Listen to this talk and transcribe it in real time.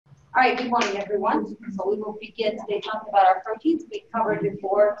right, good morning, everyone. So we will begin today talking about our proteins. We covered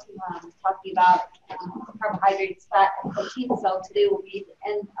before talking about carbohydrates, fat, and protein. So today will be the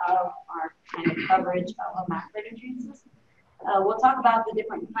end of our kind of coverage of macronutrients. We'll talk about the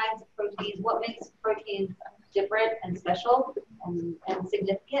different kinds of proteins, what makes proteins different and special and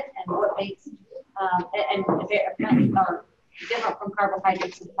significant, and what makes and are different from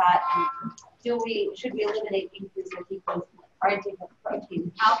carbohydrates and fat. And should we eliminate, increase, or decrease our intake of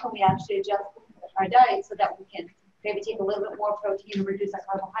protein? How can we actually adjust our diet so that we can maybe take a little bit more protein and reduce our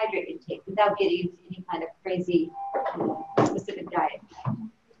carbohydrate intake without getting into any kind of crazy specific diet?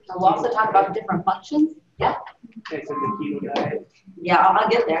 We'll also talk about the different functions. Yeah. Okay, so the keto diet. Yeah, I'll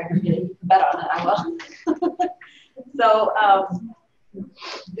get there. You can bet on it. I will. So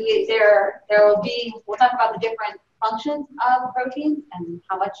we'll talk about the different functions of proteins and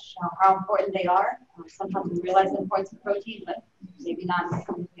how important they are. Sometimes we realize the importance of protein, but maybe not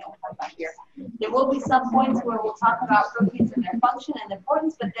something we don't talk about here. There will be some points where we'll talk about proteins and their function and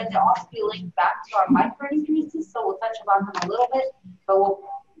importance, but then they'll also be linked back to our micronutrients. So we'll touch upon them a little bit, but we'll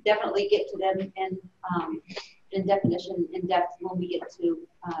definitely get to them in definition, in depth when we get to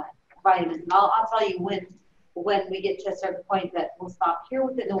vitamins. And I'll tell you when we get to a certain point that we'll stop here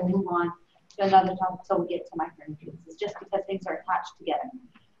with it and we'll move on to another topic so we get to micronutrients. It's just because things are attached together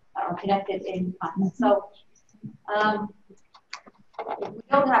or connected in content. So if we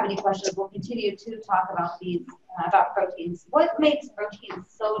don't have any questions, we'll continue to talk about these, about proteins. What makes proteins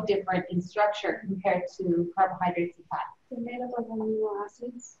so different in structure compared to carbohydrates and fat? They're made up of amino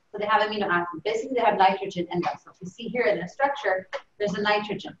acids. So they have amino acids. Basically, they have nitrogen in them. So if you see here in the structure, there's a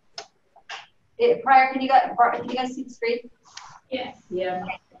nitrogen. Can you guys see the screen? Yes. Yeah.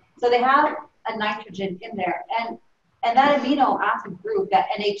 So they have a nitrogen in there, and that amino acid group, that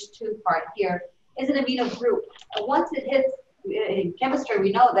NH2 part here, is an amino group. And once it hits, in chemistry,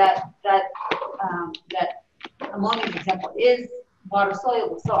 we know that ammonia, for example, is water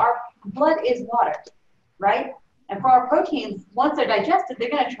soluble. So our blood is water, right? And for our proteins, once they're digested,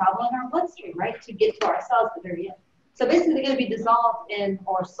 they're going to travel in our bloodstream, right, to get to our cells at the very end. So basically, they're going to be dissolved in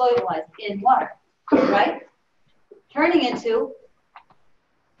or solubilized in water, right? Turning into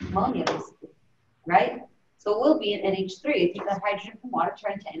ammonia, basically, right? So it will be an NH3. If you got hydrogen from water,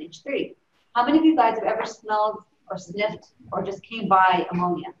 turn into NH3. How many of you guys have ever smelled or sniffed or just came by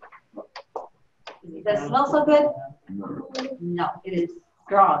ammonia? Does it smell so good? No, it is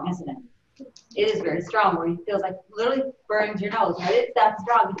strong, isn't it? It is very strong, where it feels like literally burns your nose, right? It's that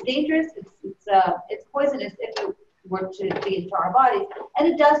strong. It's dangerous. It's poisonous if it were to be into our bodies, and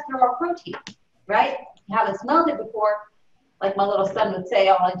it does through our protein, right? You haven't smelled it before. Like my little son would say,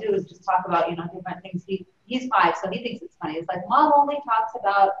 all I do is just talk about, different things. He's 5, so he thinks it's funny. It's like, Mom only talks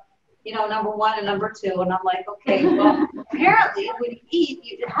about, number 1 and number 2. And I'm like, okay, well, apparently when you eat,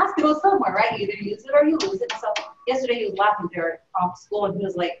 it has to go somewhere, right? You either use it or you lose it. So yesterday he was laughing there off school, and he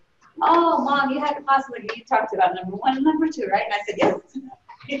was like, oh, Mom, you had a class where you talked about number 1 and number 2, right? And I said, yes.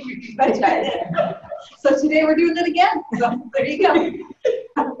 But I did. So today we're doing it again. So there you go.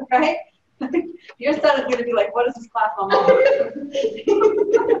 Right? Your son is going to be like, what is this class on?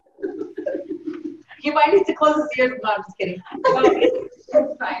 You might need to close his ears. No, I'm just kidding.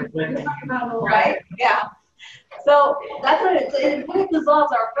 It's fine. Right? Yeah. So that's what it is. When it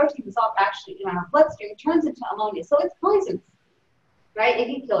dissolves, our protein dissolves actually in our bloodstream, it turns into ammonia. So it's poisonous, right? It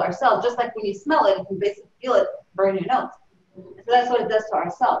can kill our cells. Just like when you smell it, you can basically feel it burn your nose. So that's what it does to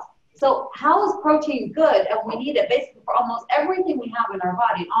our cells. So how is protein good? And we need it basically for almost everything we have in our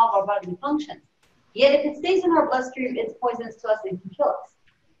body and all of our bodily functions. Yet if it stays in our bloodstream, it's poisonous to us and can kill us.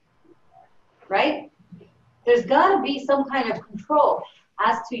 Right? There's got to be some kind of control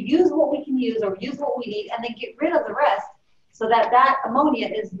as to use what we can use or use what we need and then get rid of the rest so that ammonia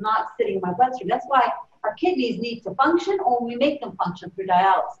is not sitting in my bloodstream. That's why our kidneys need to function, or we make them function through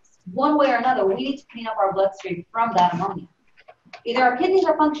dialysis. One way or another, we need to clean up our bloodstream from that ammonia. Either our kidneys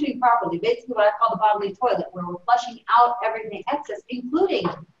are functioning properly, basically what I call the bodily toilet, where we're flushing out everything excess, including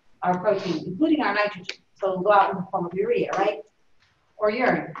our protein, including our nitrogen. So it'll go out in the form of urea, right? Or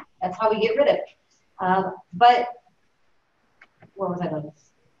urine. That's how we get rid of it. But where was I going?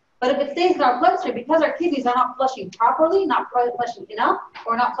 But if it stays in our bloodstream, because our kidneys are not flushing properly, not flushing enough,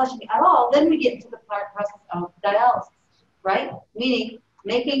 or not flushing at all, then we get into the process of dialysis, right? Meaning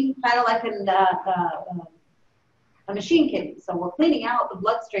making kind of like a machine kidney. So we're cleaning out the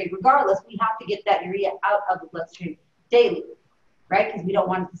bloodstream. Regardless, we have to get that urea out of the bloodstream daily, right? Because we don't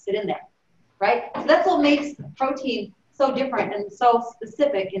want it to sit in there, right? So that's what makes protein so different and so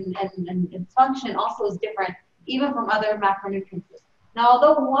specific, and its function also is different even from other macronutrients. Now,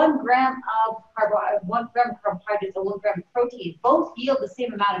 although 1 gram of carbohydrates and 1 gram of protein both yield the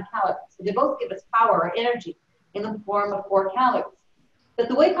same amount of calories, so they both give us power or energy in the form of 4 calories. But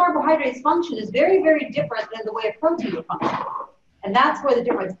the way carbohydrates function is very, very different than the way a protein would function. And that's where the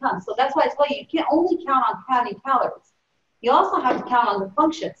difference comes. So that's why I tell you, you can't only count on counting calories. You also have to count on the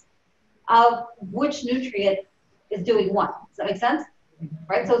functions of which nutrient is doing what. Does that make sense?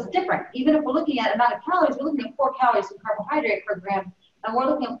 Right? So it's different. Even if we're looking at amount of calories, we're looking at 4 calories from carbohydrate per gram, and we're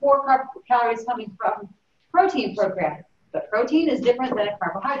looking at 4 calories coming from protein per gram. But protein is different than a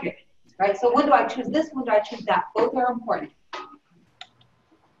carbohydrate, right? So when do I choose this? When do I choose that? Both are important.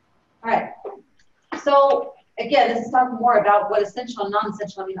 All right. So again, this is talking more about what essential and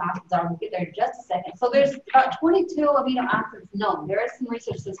non-essential amino acids are. We'll get there in just a second. So there's about 22 amino acids known. There is some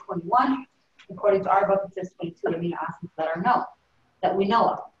research that says 21. According to our book, it says 22 amino acids that are known, that we know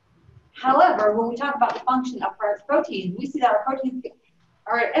of. However, when we talk about the function of our proteins, we see that our proteins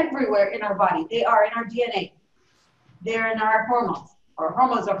are everywhere in our body. They are in our DNA. They're in our hormones. Our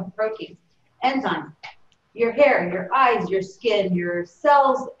hormones are from proteins. Enzymes. Your hair, your eyes, your skin, your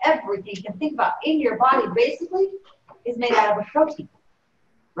cells, everything you can think about in your body basically is made out of a protein,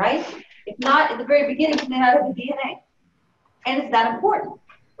 right? If not, at the very beginning, it's made out of the DNA. And it's that important,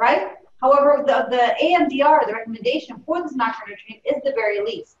 right? However, the AMDR, the recommendation for this macronutrient is the very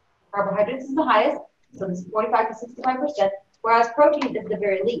least. Carbohydrates is the highest, so this is 45 to 65%, whereas protein is the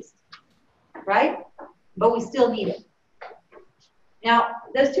very least, right? But we still need it. Now,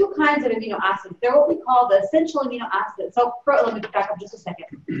 there's 2 kinds of amino acids. They're what we call the essential amino acids. So let me back up just a second.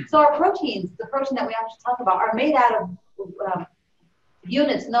 So our proteins, the protein that we actually talk about, are made out of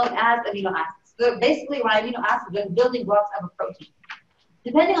units known as amino acids. So basically, when amino acids are building blocks of a protein.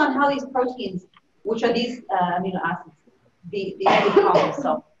 Depending on how these proteins, which are these amino acids, the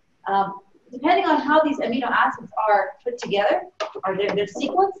so depending on how these amino acids are put together, or their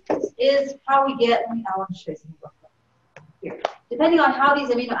sequence, is how we get. I want to show you something here. Depending on how these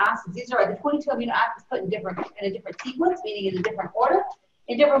amino acids, these are the 22 amino acids put in a different sequence, meaning in a different order,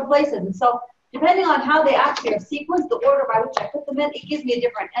 in different places. And so, depending on how they actually are sequenced, the order by which I put them in, it gives me a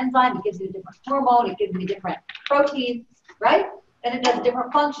different enzyme, it gives me a different hormone, it gives me a different protein, right? And it does a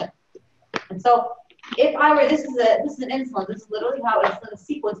different function. And so, if I were, this is an insulin. This is literally how insulin is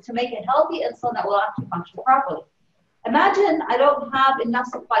sequenced to make a healthy insulin that will actually function properly. Imagine I don't have enough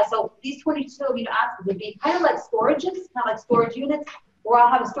supply. So these 22 amino acids would be kind of like storages, kind of like storage units, where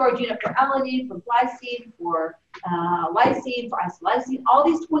I'll have a storage unit for alanine, for glycine, for lysine, for isolysine. All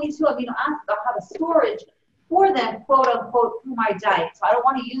these 22 amino acids, I'll have a storage for them, quote unquote, through my diet. So I don't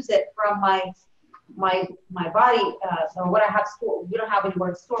want to use it from my body. So what I have stored, we don't have anywhere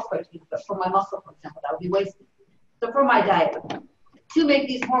to store protein, but for my muscle, for example, that would be wasted. So from my diet, to make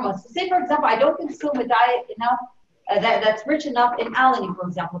these hormones. So say, for example, I don't consume a diet enough that's rich enough in alanine, for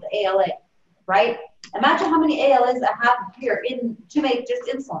example, the ALA, right? Imagine how many ALAs I have here to make just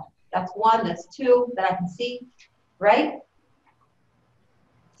insulin. That's 1, that's 2 that I can see, right?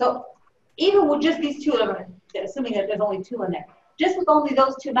 So even with just these 2, assuming that there's only 2 in there, just with only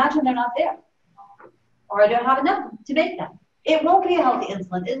those 2, imagine they're not there. Or I don't have enough to make them. It won't be a healthy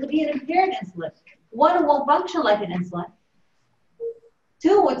insulin. It'll be an impaired insulin. 1, it won't function like an insulin.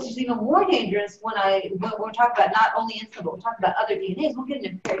 2, which is even more dangerous when we're talking about not only insulin, but we're talking about other DNAs, we'll get an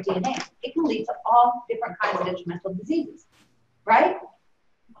impaired DNA. It can lead to all different kinds of detrimental diseases, right?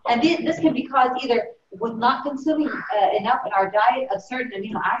 And this can be caused either with not consuming enough in our diet of certain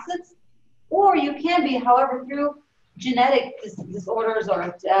amino acids, or you can be, however, through genetic disorders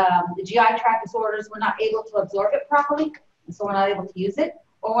or the GI tract disorders, we're not able to absorb it properly, and so we're not able to use it,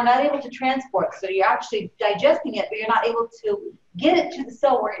 or we're not able to transport. So you're actually digesting it, but you're not able to get it to the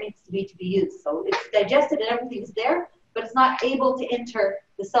cell where it needs to be used. So it's digested and everything's there, but it's not able to enter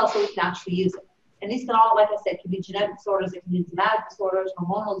the cell so we can actually use it. And these can all, like I said, can be genetic disorders, it can be somatic disorders,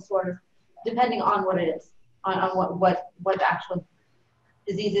 hormonal disorders, depending on what it is, on what the actual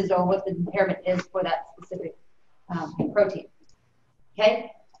disease is or what the impairment is for that specific protein.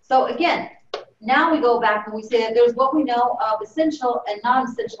 Okay, so again, now we go back and we say that there's what we know of essential and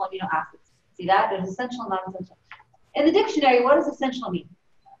non-essential amino acids. See that? There's essential and non-essential. In the dictionary, what does essential mean?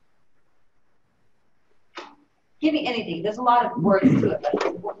 Give me anything. There's a lot of words to it,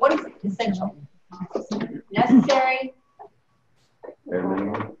 but what is essential? Necessary. Bare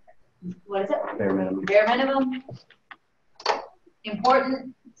minimum. What is it? Bare minimum. Bare minimum.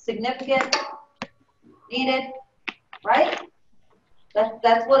 Important. Significant. Needed. Right?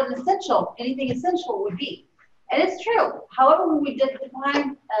 That's what an essential, anything essential would be. And it's true. However, when we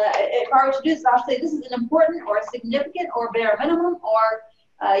define, if I were to do this, I'll say this is an important or a significant or bare minimum or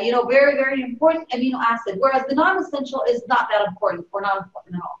very, very important amino acid, whereas the non-essential is not that important or not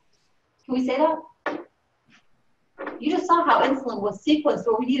important at all. Can we say that? You just saw how insulin was sequenced,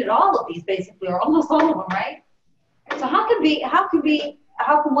 where we needed all of these basically, or almost all of them, right? So how can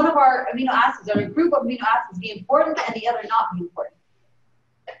one of our amino acids or a group of amino acids be important and the other not be important?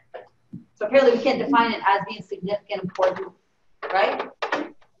 So apparently we can't define it as being significant, important, right?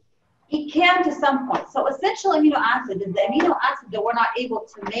 It can to some point. So essential amino acid is the amino acid that we're not able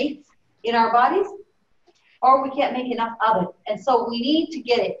to make in our bodies, or we can't make enough of it. And so we need to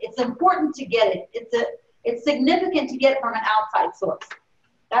get it. It's important to get it. It's significant to get it from an outside source.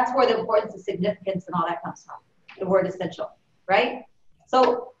 That's where the importance of significance and all that comes from, the word essential, right?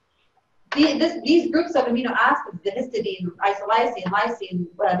 So these groups of amino acids, the histidine, isoleucine, lysine,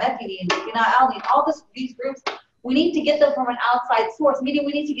 methionine, phenylalanine, all these groups, we need to get them from an outside source, meaning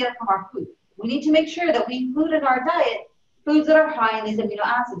we need to get it from our food. We need to make sure that we include in our diet foods that are high in these amino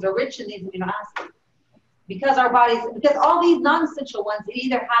acids or rich in these amino acids. Because all these non-essential ones, it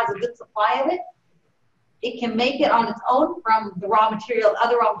either has a good supply of it, it can make it on its own from the raw material,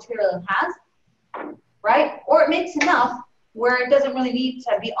 other raw material it has, right? Or it makes enough where it doesn't really need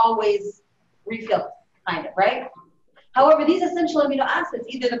to be always refilled, kind of, right? However, these essential amino acids,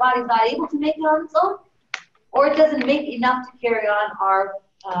 either the body's not able to make it on its own, or it doesn't make enough to carry on our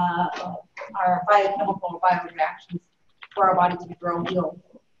biochemical or bioreactions for our body to be grown, heal,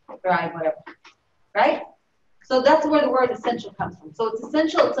 thrive, whatever, right? So that's where the word essential comes from. So it's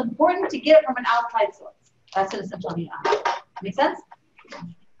essential, it's important to get it from an outside source. That's an essential amino acid. Make sense? All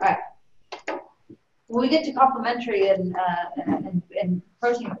right. When we get to complementary and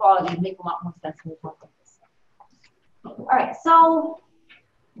protein quality, it makes a lot more sense when we talk about this. All right, so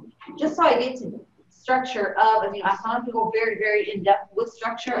just so I get to structure of amino acids, I don't have to go very, very in depth with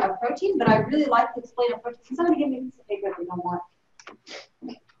structure of protein, but I really like to explain a protein. Can somebody give me a piece of paper if you don't want?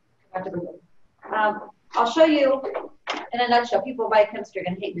 I have to bring it. I'll show you in a nutshell. People of biochemistry are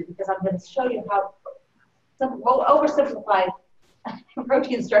going to hate me because I'm going to show you how oversimplified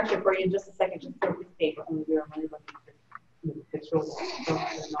protein structure for you in just a second. Just take this paper.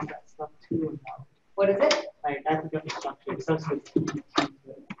 What is it?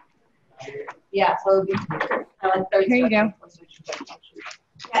 Yeah, so it'll be kind of like 30 Here you go.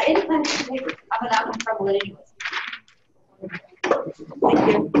 Yeah, any kind of paper. I'm going to trouble it anyways.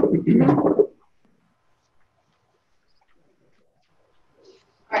 Thank you.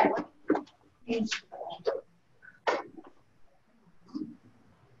 All right.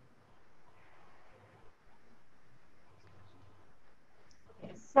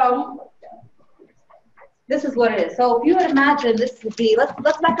 So this is what it is. So if you would imagine this would be, let's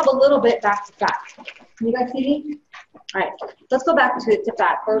back up a little bit back to fat. Can you guys see me? All right, let's go back to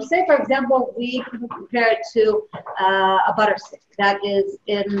fat. Or say, for example, we compare it to a butter stick that is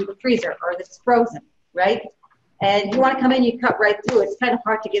in the freezer or that's frozen, right? And you want to come in, you cut right through. It's kind of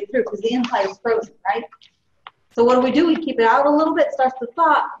hard to get through because the inside is frozen, right? So what do? We keep it out a little bit, it starts to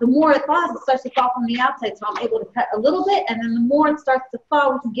thaw. The more it thaws, it starts to thaw from the outside. So I'm able to cut a little bit, and then the more it starts to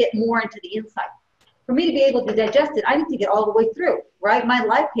thaw, we can get more into the inside. For me to be able to digest it, I need to get all the way through, right? My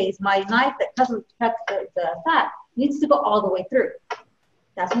lipase, my knife that cuts the fat, needs to go all the way through.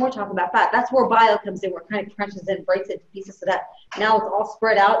 That's when we're talking about fat. That's where bio comes in, where it kind of crunches in, breaks it to pieces so that now it's all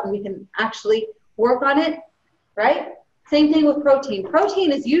spread out and we can actually work on it, right? Same thing with protein.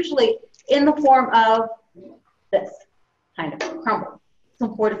 Protein is usually in the form of this kind of crumble.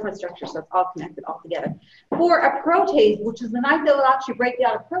 Some 4 different structures, so it's all connected all together. For a protease, which is the knife that will actually break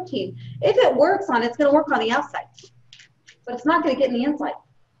down a protein, if it works on it, it's going to work on the outside, but it's not going to get in the inside,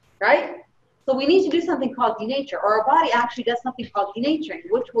 right? So we need to do something called denature, or our body actually does something called denaturing,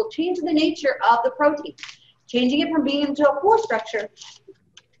 which will change the nature of the protein, changing it from being into a pore structure,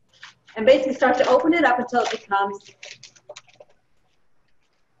 and basically start to open it up until it becomes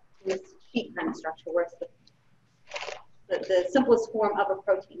this sheet kind of structure, where it's the simplest form of a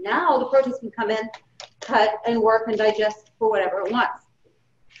protein. Now the proteins can come in, cut, and work and digest for whatever it wants.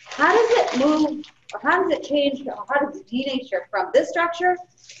 How does it move, or how does it change, or how does it denature from this structure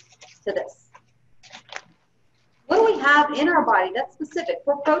to this? What do we have in our body that's specific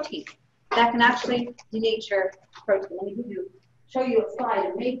for protein that can actually denature protein? Let me show you a slide,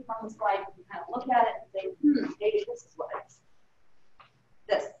 and maybe from the slide you can kind of look at it and say, maybe this is what it is.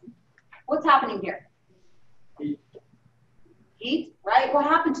 This. What's happening here? Heat, right? What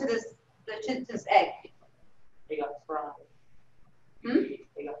happened to this egg? It got fried.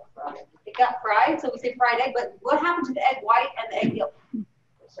 It got fried. It got fried, so we say fried egg, but what happened to the egg white and the egg yolk?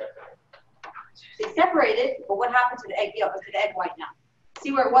 They separated, but what happened to the egg yolk, to the egg white now?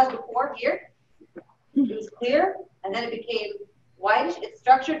 See where it was before here? It was clear, and then it became whitish, its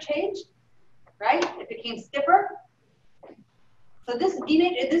structure changed, right? It became stiffer. So this is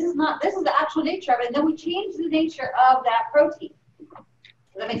denatured. This is the actual nature of it. And then we change the nature of that protein.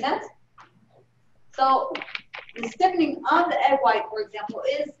 Does that make sense? So the stiffening of the egg white, for example,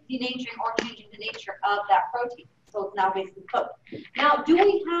 is denaturing or changing the nature of that protein. So it's now basically cooked. Now, do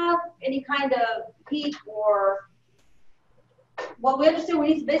we have any kind of heat or, well, we understand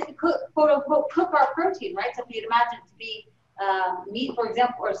we need to basically cook, quote unquote, cook our protein, right? So if you'd imagine it to be meat, for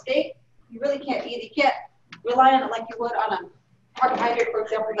example, or a steak, you really can't eat it. You can't rely on it like you would on a carbohydrate, for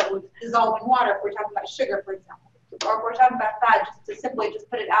example, that would dissolve in water if we're talking about sugar, for example. Or if we're talking about fat, just to simply just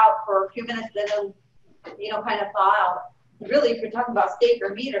put it out for a few minutes, then it'll, kind of thaw out. Really, if you're talking about steak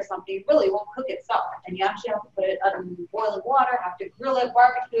or meat or something, it really won't cook itself. And you actually have to put it under boiling water, have to grill it,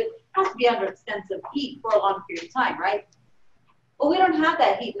 barbecue it. It has to be under extensive heat for a long period of time, right? But we don't have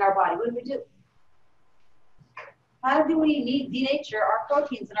that heat in our body. What do? How do we denature our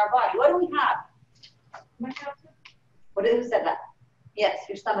proteins in our body? What do we have? Who said that? Yes,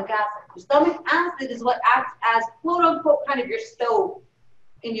 your stomach acid. Your stomach acid is what acts as, quote unquote, kind of your stove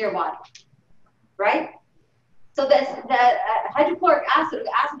in your body, right? So the hydrochloric acid, or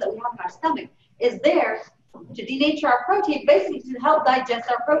the acid that we have in our stomach, is there to denature our protein, basically to help digest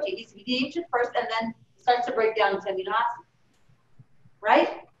our protein. It needs to be denatured first and then starts to break down into amino acids,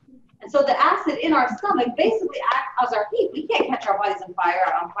 right? And so the acid in our stomach basically acts as our heat. We can't catch our bodies on fire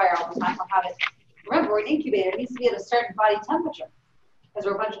all the time or have it. Remember, we're an incubator. It needs to be at a certain body temperature because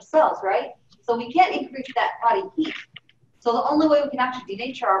we're a bunch of cells, right? So we can't increase that body heat. So the only way we can actually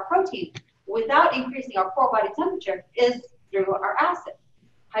denature our protein without increasing our core body temperature is through our acid,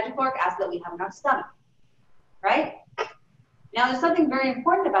 hydrochloric acid that we have in our stomach, right? Now, there's something very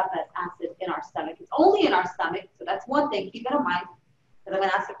important about that acid in our stomach. It's only in our stomach, so that's one thing. Keep it in mind, because I'm going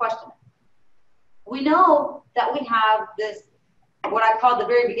to ask the question. We know that we have this, what I called the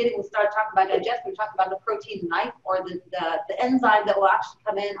very beginning, we started talking about digestion, we talked about the protein knife, or the enzyme that will actually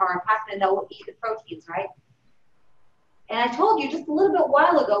come in, or a pathogen that will eat the proteins, right? And I told you just a little bit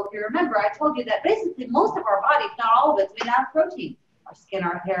while ago, if you remember, I told you that basically most of our body, if not all of it, is made out of protein. Our skin,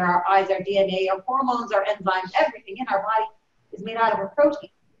 our hair, our eyes, our DNA, our hormones, our enzymes, everything in our body is made out of a protein.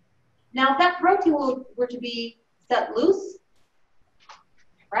 Now, if that protein were to be set loose,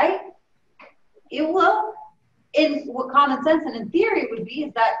 right, it will, in what common sense and in theory would be,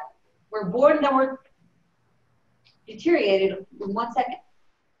 is that we're born and then we're deteriorated in 1 second,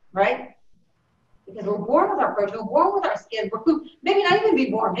 right? Because we're born with our protein, we're born with our skin, maybe not even be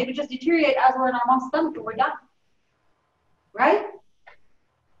born, maybe just deteriorate as we're in our mom's stomach and we're done, right?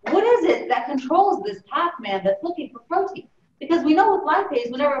 What is it that controls this Pac-Man that's looking for protein? Because we know with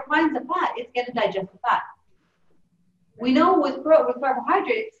lipase, whenever it finds a fat, it's going to digest the fat. We know with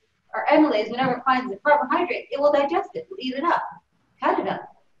carbohydrates, or amylase, whenever it finds a carbohydrate, it will digest it, it will eat it up. Kind of does.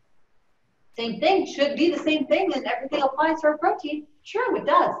 Same thing, should be the same thing, and everything applies to our protein. Sure, it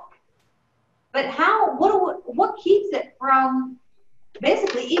does. But how, what keeps it from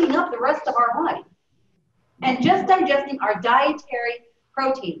basically eating up the rest of our body? And just digesting our dietary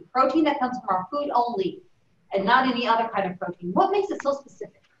protein that comes from our food only, and not any other kind of protein. What makes it so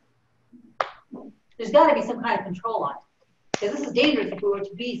specific? There's got to be some kind of control on it. Because this is dangerous if we were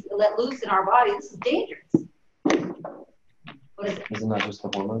to be let loose in our body. This is dangerous. What is it? Isn't that just the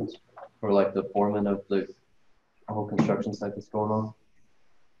hormones? Or like the forming of the whole construction site that's going on?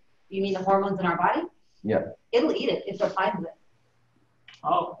 You mean the hormones in our body? Yeah. It'll eat it if it finds it.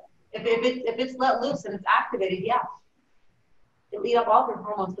 Oh. If it's let loose and it's activated, yeah. It'll eat up all the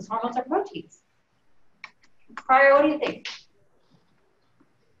hormones because hormones are proteins. Pryor, what do you think?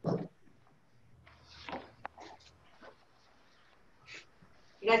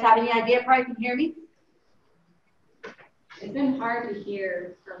 You guys have any idea? Pryor, can you hear me? It's been hard to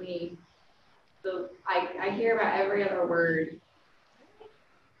hear for me. So I hear about every other word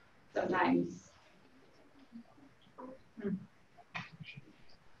sometimes.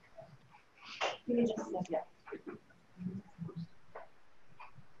 Give me just a second.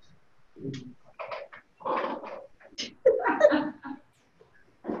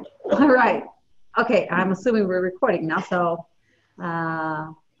 All right. Okay, I'm assuming we're recording now, so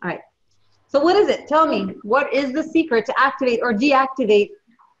all right. So what is it? Tell me, what is the secret to activate or deactivate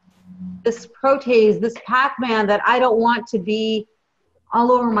this protease, this Pac-Man that I don't want to be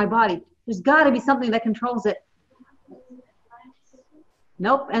all over my body? There's got to be something that controls it.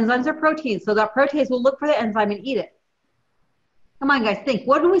 Nope, enzymes are proteins, so that protease will look for the enzyme and eat it. Come on, guys, think.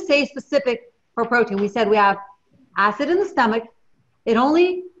 What do we say specific for protein? We said we have acid in the stomach. It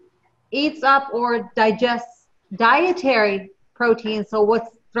only eats up or digests dietary protein, so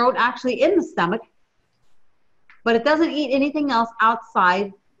what's thrown actually in the stomach. but it doesn't eat anything else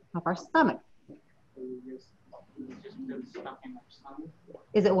outside of our stomach. It's just because it's stuck in our stomach.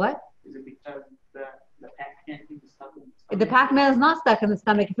 Is it what? Is it because the Pac-Man thing is stuck in the The stomach? Pac-Man is not stuck in the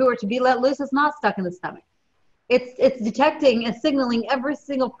stomach. If it were to be let loose, it's not stuck in the stomach. It's detecting and signaling every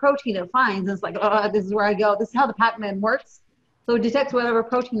single protein it finds. It's like, oh, this is where I go. This is how the Pac-Man works. So it detects whatever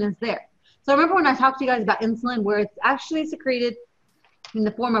protein is there. So remember when I talked to you guys about insulin, where it's actually secreted in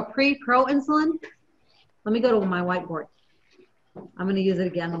the form of pro insulin? Let me go to my whiteboard. I'm going to use it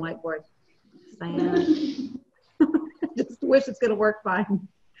again, the whiteboard. Just wish it's going to work fine.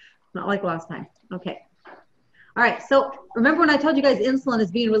 Not like last time. Okay. All right. So remember when I told you guys insulin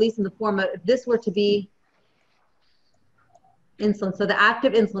is being released in the form of, if this were to be insulin, so the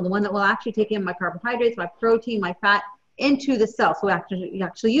active insulin, the one that will actually take in my carbohydrates, my protein, my fat into the cell. So you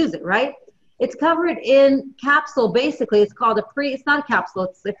actually use it, right? It's covered in capsule. Basically, it's called it's not a capsule.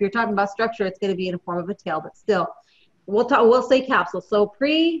 It's, if you're talking about structure, it's going to be in the form of a tail, but still, we'll say capsule. So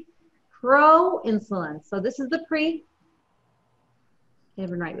pro insulin. So this is the pre. Can't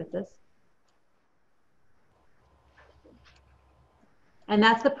even write with this. And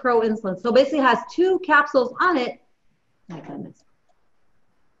that's the pro insulin. So basically it has 2 capsules on it. My goodness.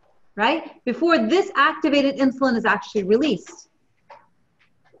 Right? Before this activated insulin is actually released.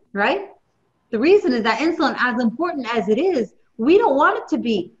 Right? The reason is that insulin, as important as it is, we don't want it to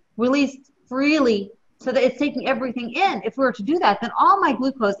be released freely so that it's taking everything in. If we were to do that, then all my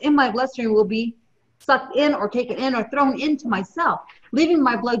glucose in my bloodstream will be sucked in or taken in or thrown into my cell, leaving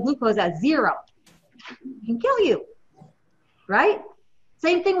my blood glucose at 0. It can kill you. Right?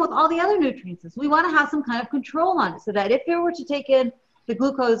 Same thing with all the other nutrients. We want to have some kind of control on it so that if it were to take in the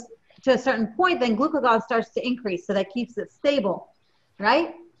glucose to a certain point, then glucagon starts to increase, so that keeps it stable,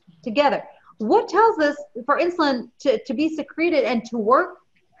 right? Together. What tells us for insulin to be secreted and to work,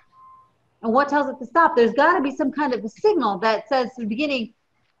 and what tells it to stop? There's got to be some kind of a signal that says to the beginning,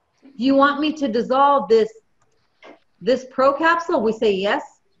 do you want me to dissolve this pro capsule? We say yes.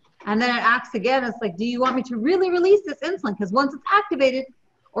 And then it acts again. It's like, do you want me to really release this insulin? Because once it's activated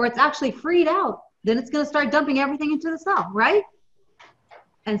or it's actually freed out, then it's going to start dumping everything into the cell, right?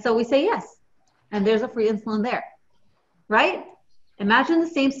 And so we say yes. And there's a free insulin there, right? Imagine the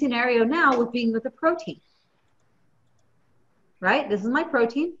same scenario now with a protein, right? This is my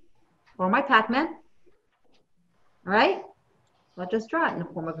protein or my Pac-Man, all right? I'll just draw it in the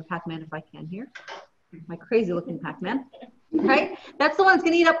form of a Pac-Man if I can here. My crazy looking Pac-Man, right? That's the one that's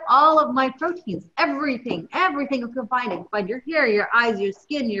going to eat up all of my proteins, everything you can find. Find your hair, your eyes, your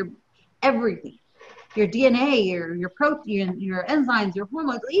skin, your everything, your DNA, your protein, your enzymes, your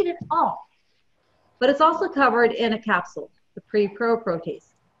hormones, eat it all. But it's also covered in a capsule, the pre-pro protease,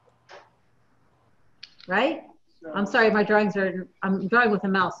 right? So, I'm sorry, my drawings are, I'm drawing with a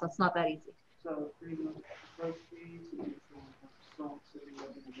mouse, so it's not that easy. So pretty much proteins,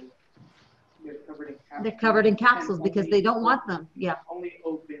 they're covered in capsules. They're covered in capsules because they don't want them. Yeah. Only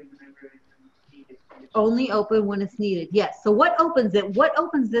open whenever it's needed. Only open when it's needed. Yes. So what opens it? What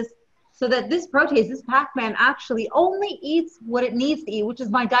opens this so that this protease, this Pac-Man, actually only eats what it needs to eat, which is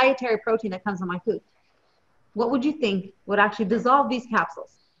my dietary protein that comes in my food? What would you think would actually dissolve these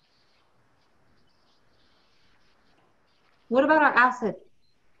capsules? What about our acid?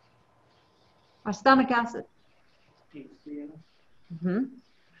 Our stomach acid? HCl. Mm-hmm.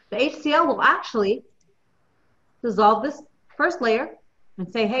 The HCl will actually dissolve this first layer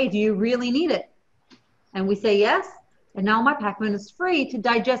and say, hey, do you really need it? And we say yes. And now my Pac-Man is free to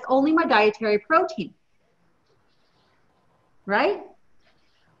digest only my dietary protein. Right?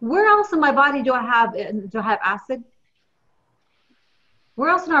 Where else in my body do I have acid? Where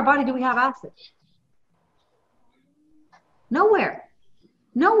else in our body do we have acid? Nowhere.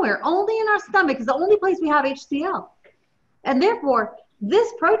 Nowhere. Only in our stomach is the only place we have HCl. And therefore,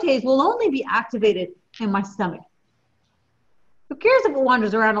 this protease will only be activated in my stomach. Who cares if it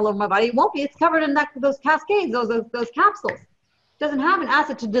wanders around all over my body? It won't be. It's covered in those cascades, those capsules. It doesn't have an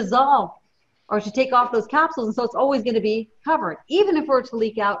acid to dissolve or to take off those capsules, and so it's always going to be covered, even if it were to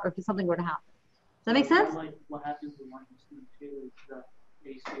leak out or if something were to happen. Does that make sense? Like what happens with insulin too is the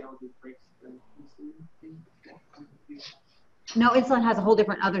HCl just breaks the insulin thing. No, insulin has a whole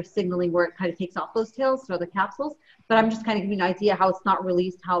different other signaling where it kind of takes off those tails or the capsules, but I'm just kind of giving you an idea how it's not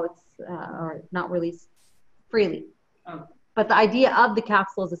released, how it's or not released freely. Oh. But the idea of the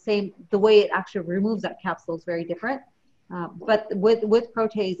capsule is the same. The way it actually removes that capsule is very different. But with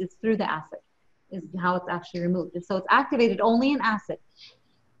protease, it's through the acid is how it's actually removed. And so it's activated only in acid.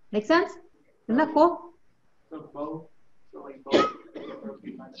 Make sense? Isn't that cool? So both the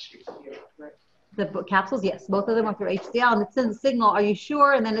protein minus HCl, right? The capsules, yes, both of them are through HCl, and it sends a signal, are you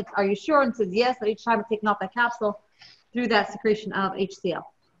sure? And then it's, are you sure? And it says yes, and each time it's taking off that capsule through that secretion of HCl.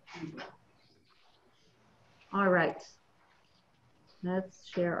 All right. Let's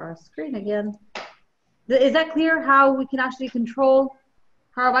share our screen again. Is that clear how we can actually control,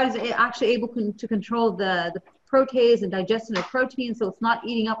 how our bodies are actually able to control the protease and digestion of protein so it's not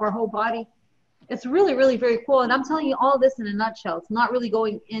eating up our whole body? It's really, really very cool. And I'm telling you all this in a nutshell. It's not really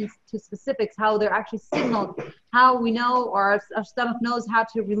going into specifics, how they're actually signaled, how we know, or our stomach knows how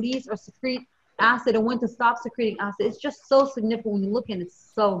to release or secrete acid and when to stop secreting acid. It's just so significant when you look in.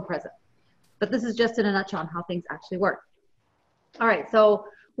 It's so impressive. But this is just in a nutshell on how things actually work. All right, so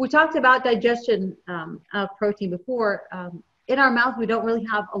we talked about digestion of protein before. In our mouth, we don't really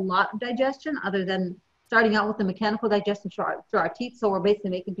have a lot of digestion other than starting out with the mechanical digestion through our teeth. So we're basically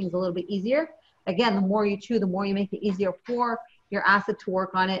making things a little bit easier. Again, the more you chew, the more you make it easier for your acid to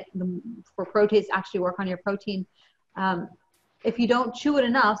work on it, for protease to actually work on your protein. If you don't chew it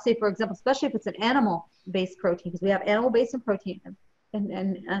enough, say for example, especially if it's an animal-based protein, because we have animal-based and protein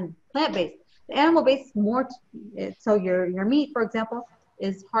and plant-based. The animal-based is more, so your meat, for example,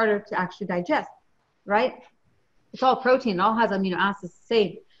 is harder to actually digest, right? It's all protein, it all has amino acids the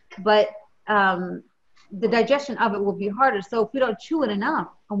same, but the digestion of it will be harder. So if we don't chew it enough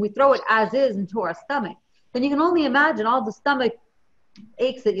and we throw it as is into our stomach, then you can only imagine all the stomach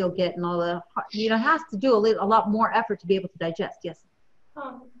aches that you'll get and all the, it has to do a lot more effort to be able to digest. Yes?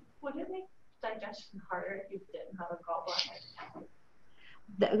 Would it make digestion harder if you didn't have a gallbladder?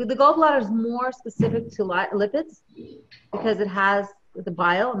 The gallbladder is more specific to lipids because it has the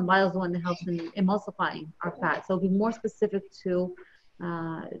bile, and bile is the one that helps in emulsifying our fat. So it'll be more specific to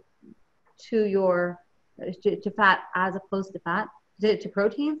fat as opposed to fat, to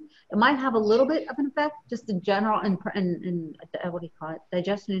proteins. It might have a little bit of an effect just in general, in what do you call it,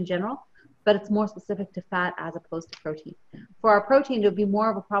 digestion in general, but it's more specific to fat as opposed to protein. For our protein, it would be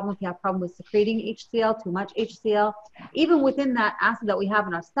more of a problem if you have a problem with secreting HCl, too much HCl. Even within that acid that we have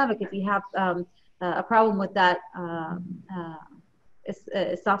in our stomach, if you have a problem with that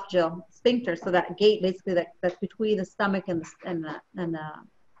esophageal sphincter, so that gate basically that's between the stomach and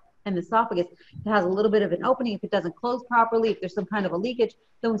the esophagus, it has a little bit of an opening. If it doesn't close properly, if there's some kind of a leakage,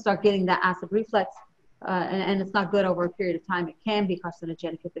 then we start getting that acid reflux. And it's not good over a period of time. It can be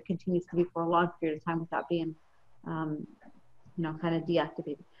carcinogenic if it continues to be for a long period of time without being, kind of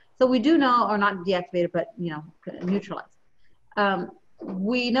deactivated. So we do know, or not deactivated, but, neutralized.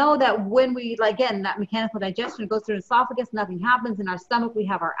 We know that when we, again, that mechanical digestion goes through the esophagus, nothing happens. In our stomach, we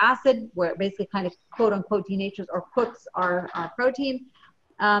have our acid, where it basically kind of quote unquote denatures or cooks our protein.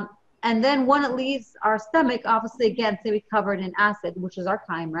 And then when it leaves our stomach, obviously, again, say we cover it in acid, which is our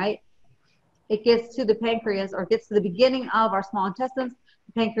chyme, right? It gets to the pancreas, or gets to the beginning of our small intestines.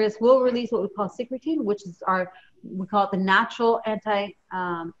 The pancreas will release what we call secretine, which is we call it the natural antacid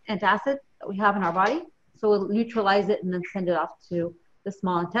that we have in our body. So we'll neutralize it and then send it off to the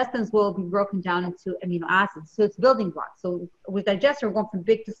small intestines, will be broken down into amino acids. So it's building blocks. So with digestion, we're going from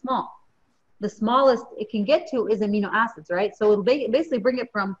big to small. The smallest it can get to is amino acids, right? So it'll basically bring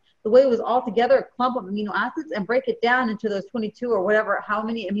it from the way it was all together, a clump of amino acids, and break it down into those 22 or whatever, how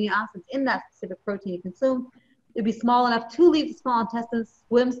many amino acids in that specific protein you consume. It'd be small enough to leave the small intestines,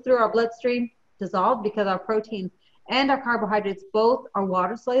 swims through our bloodstream, dissolved, because our protein and our carbohydrates both are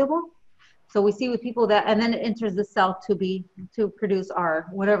water soluble. So we see with people that, and then it enters the cell to produce our,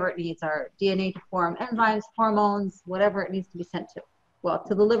 whatever it needs, our DNA to form enzymes, hormones, whatever it needs to be sent to. Well,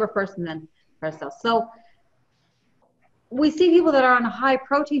 to the liver first and then our cells. So we see people that are on a high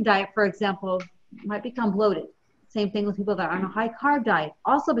protein diet, for example, might become bloated. Same thing with people that are on a high carb diet,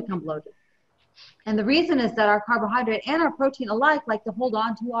 also become bloated. And the reason is that our carbohydrate and our protein alike like to hold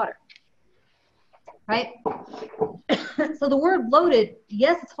on to water, right? So the word bloated,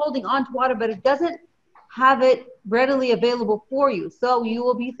 yes, it's holding on to water, but it doesn't have it readily available for you. So you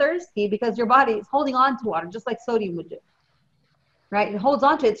will be thirsty because your body is holding on to water, just like sodium would do, right? It holds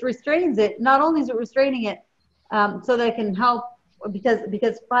on to it, it restrains it. Not only is it restraining it so that it can help, because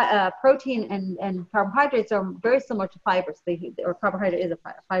protein and carbohydrates are very similar to fibers. Or carbohydrate is a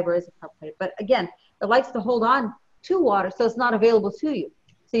fiber is a carbohydrate. But again, it likes to hold on to water, so it's not available to you.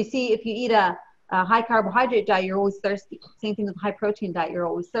 So you see, if you eat a high carbohydrate diet, you're always thirsty. Same thing with high protein diet, you're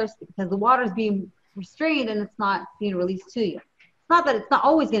always thirsty because the water is being restrained and it's not being released to you. It's not that it's not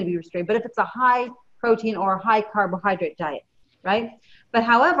always going to be restrained, but if it's a high protein or high carbohydrate diet, right? But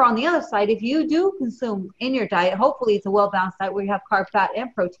however, on the other side, if you do consume in your diet, hopefully it's a well-balanced diet where you have carb, fat,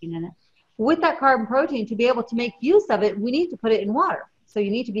 and protein in it. With that carb and protein, to be able to make use of it, we need to put it in water. So you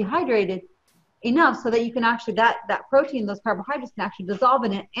need to be hydrated enough so that you can actually, that protein, those carbohydrates can actually dissolve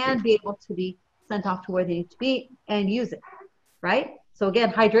in it and be able to be sent off to where they need to be and use it, right? So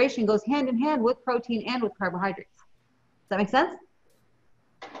again, hydration goes hand in hand with protein and with carbohydrates. Does that make sense?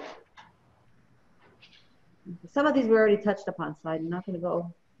 Some of these we already touched upon, so I'm not going to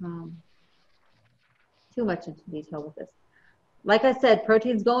go too much into detail with this. Like I said,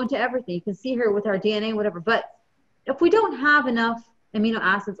 proteins go into everything. You can see here with our DNA, whatever. But if we don't have enough amino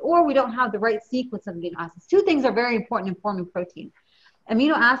acids or we don't have the right sequence of amino acids, two things are very important in forming protein.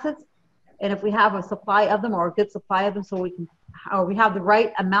 Amino acids, and if we have a supply of them or a good supply of them so we can, or we have the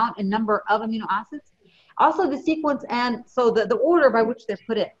right amount and number of amino acids. Also the sequence and so the order by which they're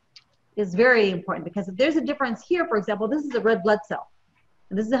put in is very important, because if there's a difference here, for example, this is a red blood cell.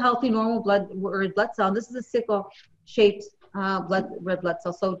 And this is a healthy, normal red blood cell. And this is a sickle-shaped red blood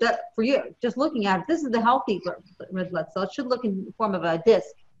cell. So that, for you, just looking at it, this is the healthy red blood cell. It should look in the form of a disc,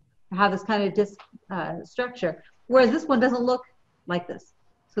 have this kind of disc structure. Whereas this one doesn't look like this.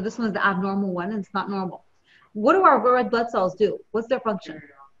 So this one's the abnormal one, and it's not normal. What do our red blood cells do? What's their function?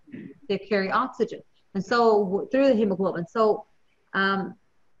 They carry oxygen. And so through the hemoglobin. So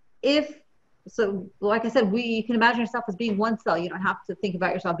so like I said, you can imagine yourself as being one cell. You don't have to think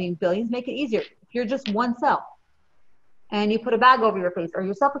about yourself being billions. Make it easier. If you're just one cell and you put a bag over your face or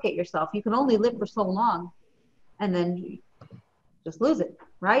you suffocate yourself, you can only live for so long and then you just lose it,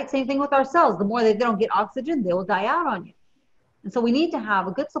 right? Same thing with our cells. The more they don't get oxygen, they will die out on you. And so we need to have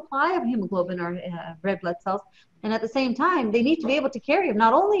a good supply of hemoglobin or red blood cells. And at the same time, they need to be able to carry them.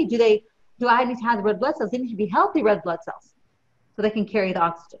 Not only do I need to have the red blood cells, they need to be healthy red blood cells so they can carry the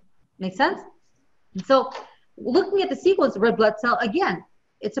oxygen. Make sense? And so looking at the sequence of red blood cell, again,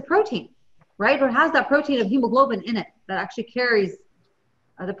 it's a protein, right? Or it has that protein of hemoglobin in it that actually carries,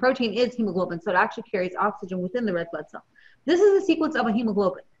 the protein is hemoglobin, so it actually carries oxygen within the red blood cell. This is the sequence of a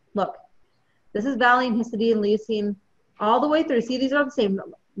hemoglobin. Look, this is valine, histidine, leucine, all the way through. See, these are the same.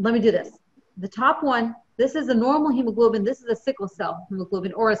 Let me do this. The top one, this is a normal hemoglobin. This is a sickle cell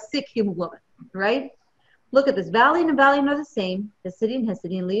hemoglobin or a sick hemoglobin, right? Look at this. Valine and valine are the same. Histidine,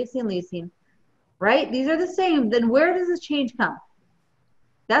 histidine, leucine, leucine, right? These are the same. Then where does this change come?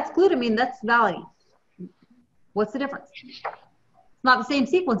 That's glutamine. That's valine. What's the difference? It's not the same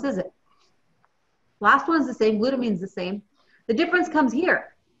sequence, is it? Last one's the same. Glutamine's the same. The difference comes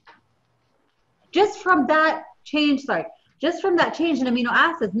here. Just from that change, just from that change in amino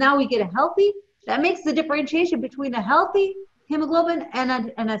acids, now we get a healthy. That makes the differentiation between a healthy hemoglobin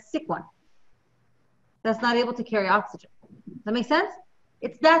and a sick one that's not able to carry oxygen. Does that make sense?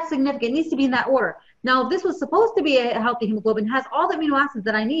 It's that significant. It needs to be in that order. Now, if this was supposed to be a healthy hemoglobin, has all the amino acids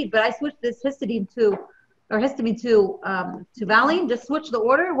that I need, but I switched this histamine to valine, just switch the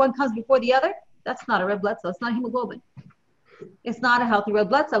order, one comes before the other, that's not a red blood cell. It's not hemoglobin. It's not a healthy red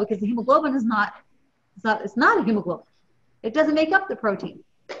blood cell because the hemoglobin is not, it's not a hemoglobin. It doesn't make up the protein,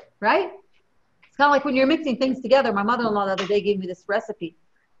 right? It's kind of like when you're mixing things together. My mother-in-law the other day gave me this recipe,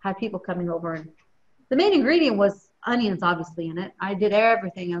 had people coming over, and the main ingredient was onions, obviously, in it. I did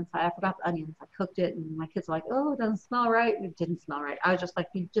everything inside. I forgot the onions. I cooked it, and my kids were like, oh, it doesn't smell right. It didn't smell right. I was just like,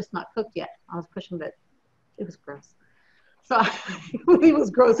 you just not cooked yet. I was pushing it. It was gross. So it was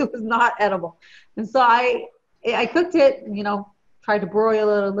gross. It was not edible. And so I cooked it, you know, tried to broil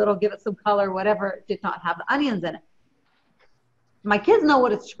it a little, give it some color, whatever. It did not have the onions in it. My kids know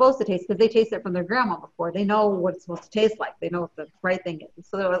what it's supposed to taste because they tasted it from their grandma before. They know what it's supposed to taste like. They know what the right thing is.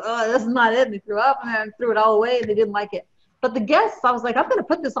 So they were like, oh, this is not it. And they threw up and then threw it all away and they didn't like it. But the guests, I was like, I'm going to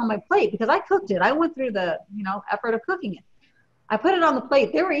put this on my plate because I cooked it. I went through the, you know, effort of cooking it. I put it on the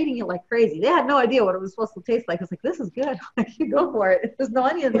plate. They were eating it like crazy. They had no idea what it was supposed to taste like. I was like, this is good. Like, you go for it. There's no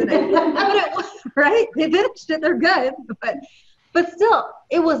onions in it. But it was, right? They finished it. They're good. But still,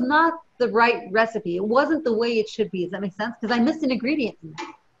 it was not the right recipe. It wasn't the way it should be. Does that make sense? Because I missed an ingredient in there.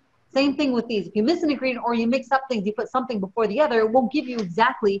 Same thing with these. If you miss an ingredient or you mix up things, you put something before the other, it won't give you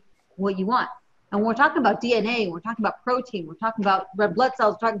exactly what you want. And when we're talking about DNA, we're talking about protein, we're talking about red blood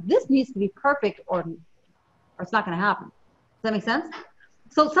cells, this needs to be perfect or it's not going to happen. Does that make sense?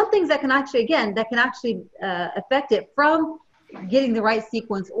 So some things that can actually, again, affect it from getting the right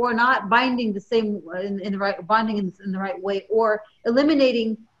sequence or not binding the same in the right way, or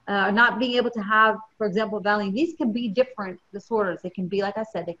eliminating not being able to have, for example, valine. These can be different disorders. They can be, like I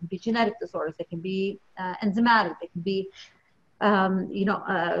said, they can be genetic disorders. They can be enzymatic. They can be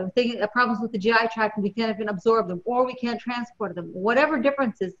problems with the GI tract, and we can't even absorb them, or we can't transport them. Whatever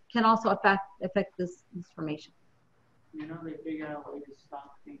differences can also affect this formation. You know, they figure out a way to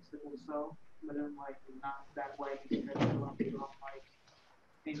stop things sickle cell, but then like not that way because they want to like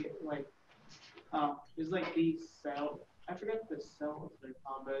think it like there's like these cells. I forget the cells they're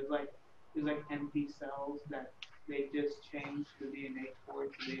called, but it's like there's like empty cells that they just change the DNA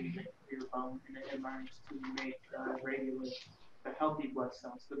towards your bone, and it learns to make regular, the healthy blood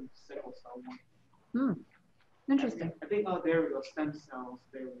cells, the sickle cell one. Interesting. I think, oh, there we go, stem cells,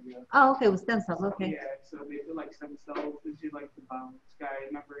 there we go. Oh, okay, with stem cells, okay. Yeah, so they do like stem cells into like the bones. Guy, I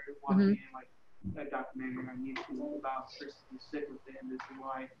remember watching like a documentary on YouTube about a person who's sick with it, and this is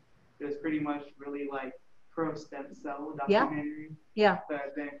why it was pretty much really like pro stem cell documentary. Yeah.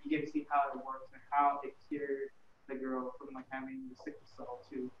 But then you get to see how it works and how it cured the girl from like having the sickle cell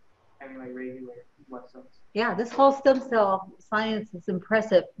to having like regular blood cells. Yeah, this whole stem cell science is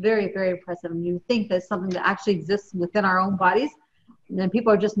impressive, very, very impressive. And you think that's something that actually exists within our own bodies. And then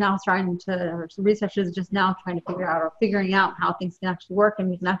people are just now starting to, or researchers just now trying to figure out or figuring out how things can actually work, and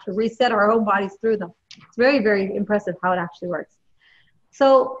we can actually reset our own bodies through them. It's very, very impressive how it actually works.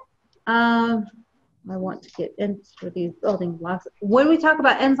 So I want to get into these building blocks. When we talk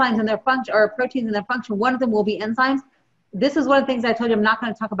about enzymes and their function, or proteins and their function, one of them will be enzymes. This is one of the things I told you I'm not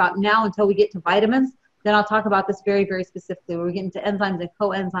going to talk about now until we get to vitamins. Then I'll talk about this very, very specifically. We're getting to enzymes and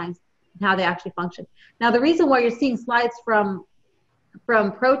coenzymes and how they actually function. Now, the reason why you're seeing slides from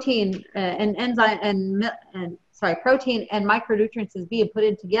protein and enzyme and protein and micronutrients is being put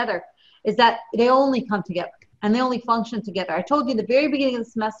in together is that they only come together and they only function together. I told you in the very beginning of the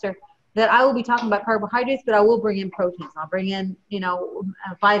semester that I will be talking about carbohydrates, but I will bring in proteins. I'll bring in,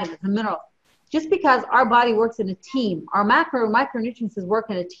 vitamins and minerals. Just because our body works in a team, our micronutrients work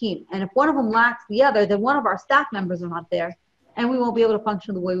in a team. And if one of them lacks the other, then one of our staff members are not there, and we won't be able to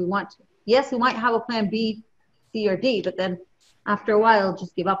function the way we want to. Yes, we might have a plan B, C, or D, but then after a while,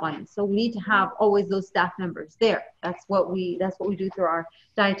 just give up on it. So we need to have always those staff members there. That's what we do through our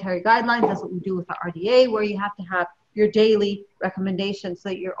dietary guidelines. That's what we do with our RDA, where you have to have your daily recommendations so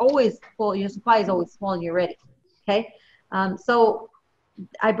that you're always full, your supply is always full and you're ready. Okay, so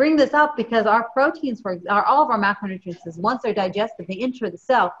I bring this up because our proteins, all of our macronutrients, once they're digested, they enter the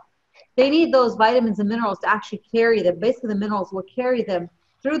cell. They need those vitamins and minerals to actually carry them. Basically, the minerals will carry them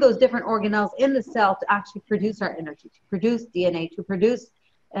through those different organelles in the cell to actually produce our energy, to produce DNA, to produce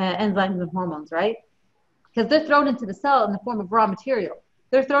enzymes and hormones, right? Because they're thrown into the cell in the form of raw material.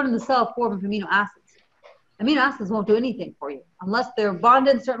 They're thrown in the cell in the form of amino acids. Amino acids won't do anything for you unless they're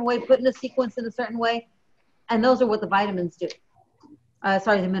bonded in a certain way, put in a sequence in a certain way, and those are what the vitamins do.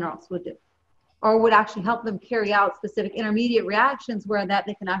 The minerals would do, or would actually help them carry out specific intermediate reactions where that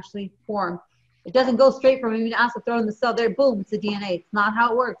they can actually form. It doesn't go straight from amino acid thrown in the cell there, boom, it's the DNA. It's not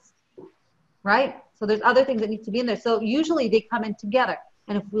how it works, right? So there's other things that need to be in there. So usually they come in together.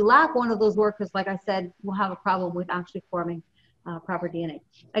 And if we lack one of those workers, like I said, we'll have a problem with actually forming proper DNA.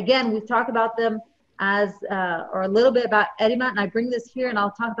 Again, we've talked about them as, or a little bit about edema, and I bring this here and I'll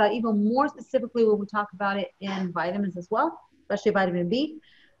talk about even more specifically when we talk about it in vitamins as well, especially vitamin B.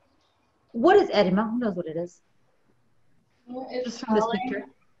 What is edema? Who knows what it is? It's Just from this swelling. picture.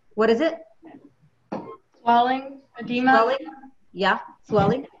 What is it? Swelling, edema. Swelling? Yeah,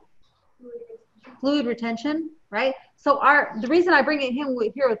 swelling. Fluid retention, right? So the reason I bring it here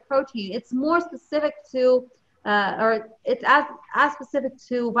with protein, it's more specific to, or it's as specific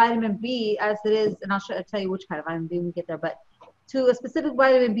to vitamin B as it is, and I'll tell you which kind of vitamin B when we get there, but to a specific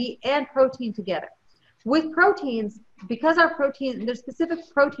vitamin B and protein together. With proteins, because our protein, there's specific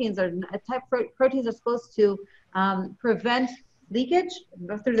proteins or a type of proteins are supposed to prevent leakage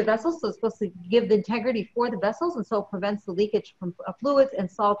through the vessels. So it's supposed to give the integrity for the vessels, and so it prevents the leakage from fluids and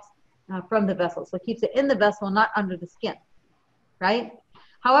salts from the vessel. So it keeps it in the vessel, not under the skin, right?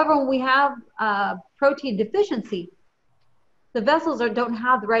 However, when we have protein deficiency, the vessels don't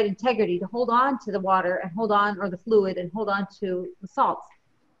have the right integrity to hold on to the water and hold on, or the fluid, and hold on to the salts.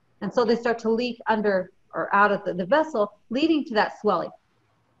 And so they start to leak under or out of the vessel, leading to that swelling.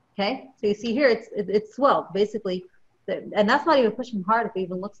 Okay, so you see here, it's swelled, basically. And that's not even pushing hard if it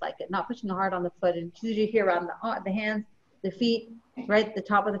even looks like it. Not pushing hard on the foot. And it's usually here around the hands, the feet, right, the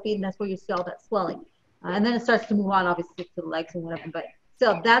top of the feet, and that's where you see all that swelling. And then it starts to move on, obviously, to the legs and whatever. But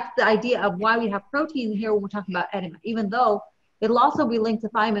still, that's the idea of why we have protein here when we're talking about edema, even though it'll also be linked to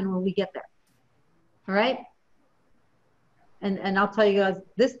thiamine when we get there. All right? And I'll tell you guys,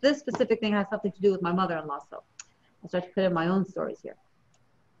 this specific thing has something to do with my mother-in-law, so I'll start to put in my own stories here.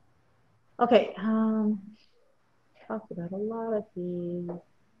 Okay, talked about a lot of things.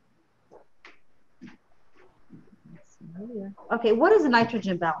 Okay, what is a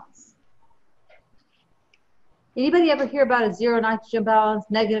nitrogen balance? Anybody ever hear about a zero nitrogen balance,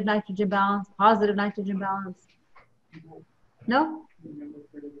 negative nitrogen balance, positive nitrogen balance? No?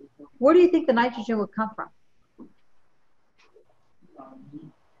 Where do you think the nitrogen would come from?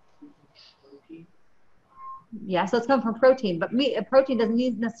 Yeah, so it's come from protein, but protein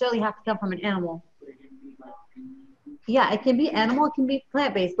doesn't necessarily have to come from an animal. Yeah, it can be animal, it can be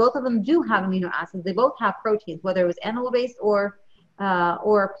plant-based. Both of them do have amino acids. They both have proteins, whether it was animal-based or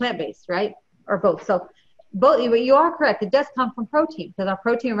plant-based, right? Or both. So both, you are correct. It does come from protein because our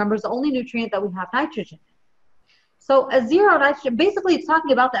protein, remember, is the only nutrient that we have nitrogen. So a zero nitrogen, basically it's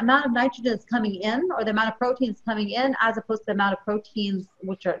talking about the amount of nitrogen that's coming in or the amount of proteins coming in as opposed to the amount of proteins,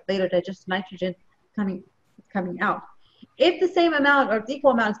 which are later digested nitrogen, coming out. If the same amount or the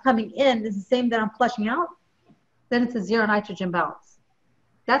equal amount is coming in is the same that I'm flushing out, then it's a zero nitrogen balance.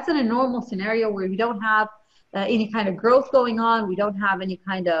 That's in a normal scenario where we don't have any kind of growth going on, we don't have any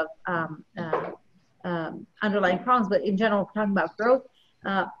kind of underlying problems, but in general, we're talking about growth.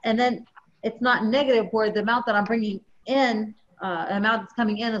 And then it's not negative where the amount that I'm bringing in, the amount that's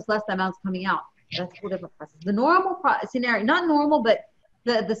coming in is less than the amount that's coming out. That's two different processes. The normal scenario, not normal, but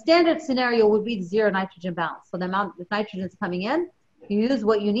the standard scenario would be zero nitrogen balance. So the amount of nitrogen is coming in, you use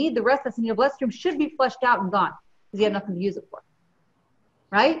what you need, the rest that's in your bloodstream should be flushed out and gone because you have nothing to use it for,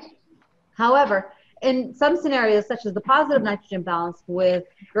 right? However, in some scenarios, such as the positive nitrogen balance with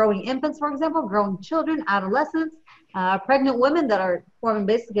growing infants, for example, growing children, adolescents, pregnant women that are forming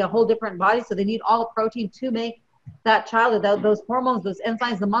basically a whole different body, so they need all the protein to make that child, those hormones, those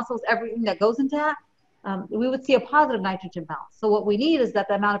enzymes, the muscles, everything that goes into that, we would see a positive nitrogen balance. So what we need is that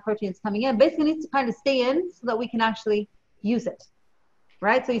the amount of protein is coming in basically needs to kind of stay in so that we can actually use it,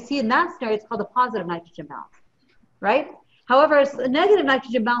 right? So you see in that scenario, it's called a positive nitrogen balance, right? However, a negative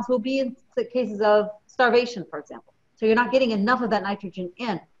nitrogen balance will be in cases of starvation, for example. So you're not getting enough of that nitrogen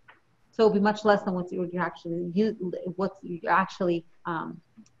in. So it'll be much less than what you're actually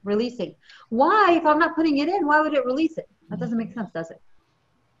releasing. Why, if I'm not putting it in, why would it release it? That doesn't make sense, does it?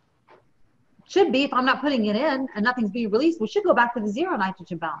 Should be, if I'm not putting it in and nothing's being released, we should go back to the zero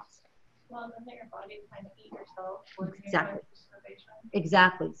nitrogen balance. Well, then your body kind of eat yourself. Exactly.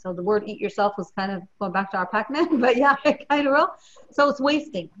 Exactly. So the word eat yourself was kind of going back to our Pac-Man, but yeah, it kind of will. So it's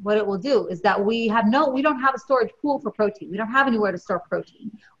wasting. What it will do is that we don't have a storage pool for protein. We don't have anywhere to store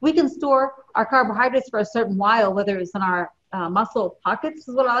protein. We can store our carbohydrates for a certain while, whether it's in our muscle pockets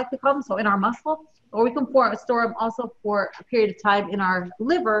is what I like to call them. So in our muscle, or we can store them also for a period of time in our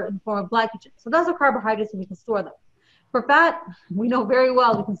liver in the form of glycogen. So those are carbohydrates and we can store them. For fat, we know very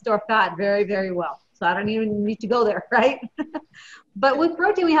well we can store fat very, very well. So I don't even need to go there, right? But with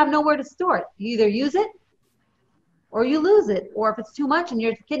protein, we have nowhere to store it. You either use it or you lose it. Or if it's too much and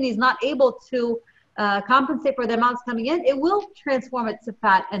your kidney is not able to compensate for the amounts coming in, it will transform it to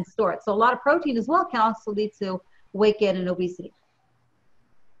fat and store it. So a lot of protein as well can also lead to weight gain and obesity.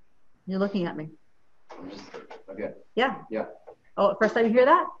 You're looking at me. Okay. Yeah. Yeah. Oh, first time you hear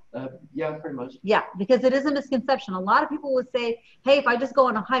that? Yeah, pretty much. Yeah, because it is a misconception. A lot of people would say, hey, if I just go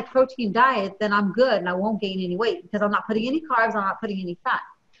on a high protein diet, then I'm good and I won't gain any weight because I'm not putting any carbs, I'm not putting any fat.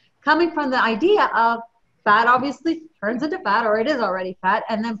 Coming from the idea of fat obviously turns into fat, or it is already fat,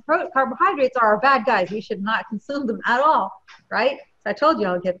 and then carbohydrates are our bad guys. We should not consume them at all, right? So I told you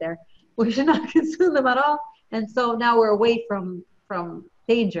I'll get there. We should not consume them at all. And so now we're away from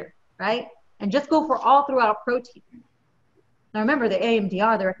danger, right? And just go for all throughout protein. Now remember, the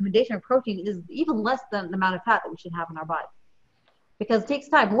AMDR, the recommendation of protein, is even less than the amount of fat that we should have in our body. Because it takes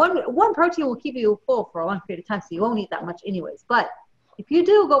time. One protein will keep you full for a long period of time, so you won't eat that much anyways. But if you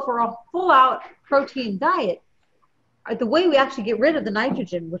do go for a full-out protein diet, the way we actually get rid of the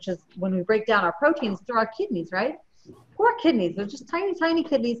nitrogen, which is when we break down our proteins, through our kidneys, right? Poor kidneys. They're just tiny, tiny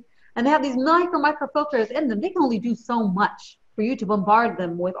kidneys, and they have these micro filters in them. They can only do so much for you to bombard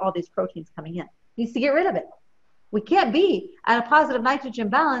them with all these proteins coming in. Needs to get rid of it. We can't be at a positive nitrogen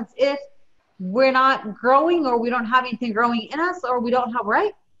balance if we're not growing or we don't have anything growing in us or we don't have,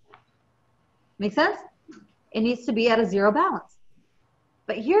 right? Make sense? It needs to be at a zero balance.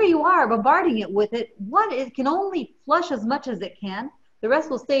 But here you are bombarding it with it. One, it can only flush as much as it can. The rest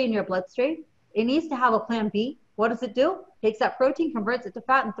will stay in your bloodstream. It needs to have a plan B. What does it do? Takes that protein, converts it to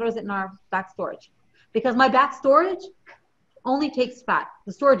fat, and throws it in our back storage. Because my back storage only takes fat.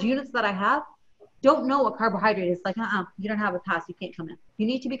 The storage units that I have don't know what carbohydrate is. Like, you don't have a pass, you can't come in. You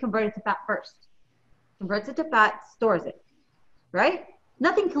need to be converted to fat first. Converts it to fat, stores it, right?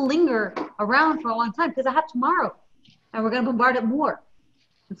 Nothing can linger around for a long time because I have tomorrow and we're gonna bombard it more.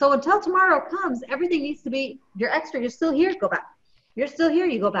 And so until tomorrow comes, everything needs to be, you're extra, you're still here, go back. You're still here,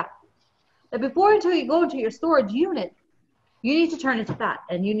 you go back. But until you go into your storage unit, you need to turn it to fat,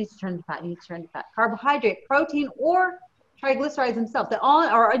 and you need to turn to fat, you need to turn to fat. Carbohydrate, protein, or triglycerides themselves, that all,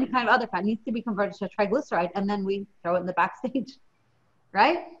 or any kind of other fat, needs to be converted to a triglyceride, and then we throw it in the backstage,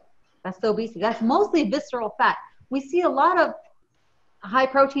 right? That's the obesity. That's mostly visceral fat. We see a lot of high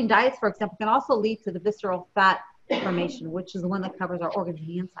protein diets, for example, can also lead to the visceral fat formation, which is the one that covers our organs on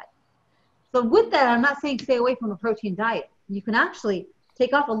the inside. So with that, I'm not saying stay away from a protein diet. You can actually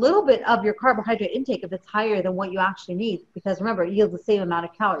take off a little bit of your carbohydrate intake if it's higher than what you actually need, because remember, it yields the same amount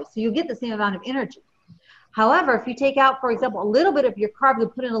of calories. So you get the same amount of energy. However, if you take out, for example, a little bit of your carbs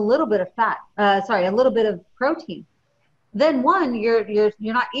and put in a little bit of fat, a little bit of protein, then one, you're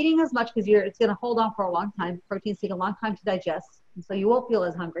not eating as much because it's going to hold on for a long time. Proteins take a long time to digest, and so you won't feel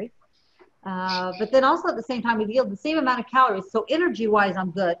as hungry. But then also at the same time, it yields the same amount of calories. So energy-wise,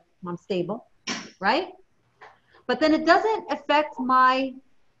 I'm good. I'm stable, right? But then it doesn't affect my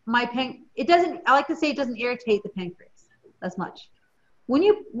it doesn't, I like to say it doesn't irritate the pancreas as much. When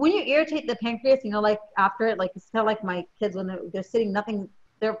you irritate the pancreas, like after it, like it's kind of like my kids when they're sitting, nothing,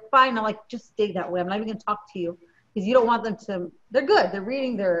 they're fine. I'm like, just stay that way. I'm not even going to talk to you because you don't want them to, they're good. They're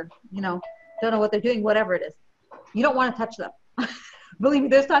reading, they're, don't know what they're doing, whatever it is. You don't want to touch them. Believe me,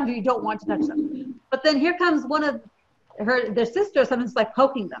 there's times you don't want to touch them. But then here comes one of their sister, something's like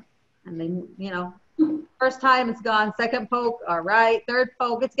poking them. And they, first time it's gone, second poke, all right, third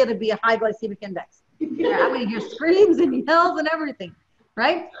poke, it's going to be a high glycemic index. I'm going to hear screams and yells and everything,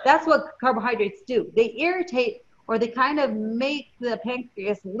 right? That's what carbohydrates do. They irritate, or they kind of make the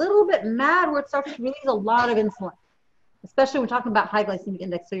pancreas a little bit mad where it starts to release a lot of insulin, especially when we're talking about high glycemic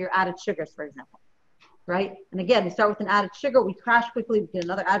index, so your added sugars, for example, right? And again, we start with an added sugar, we crash quickly, we get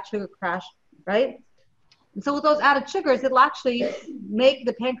another added sugar crash, right? And so with those added sugars, it'll actually make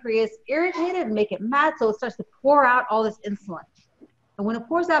the pancreas irritated and make it mad, so it starts to pour out all this insulin. And when it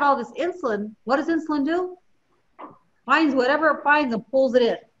pours out all this insulin, what does insulin do? Finds whatever it finds and pulls it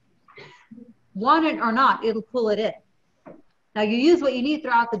in. Want it or not, it'll pull it in. Now you use what you need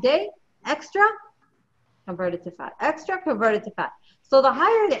throughout the day, extra, convert it to fat. Extra, convert it to fat. So the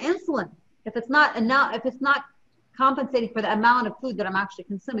higher the insulin, if it's not compensating for the amount of food that I'm actually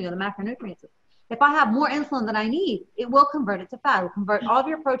consuming, or the macronutrients, if I have more insulin than I need, it will convert it to fat. It will convert all of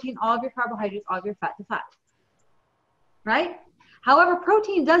your protein, all of your carbohydrates, all of your fat to fat, right? However,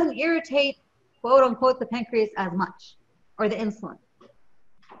 protein doesn't irritate, quote unquote, the pancreas as much, or the insulin,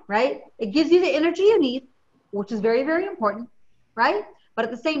 right? It gives you the energy you need, which is very, very important, right? But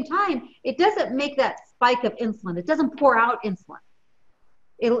at the same time, it doesn't make that spike of insulin. It doesn't pour out insulin.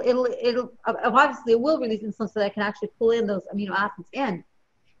 It'll obviously it will release insulin so that it can actually pull in those amino acids in.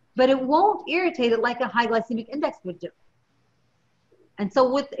 But it won't irritate it like a high glycemic index would do. And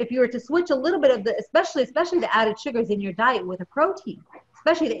so if you were to switch a little bit of the, especially the added sugars in your diet with a protein,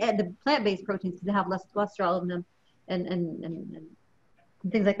 especially the plant-based proteins, because they have less cholesterol in them and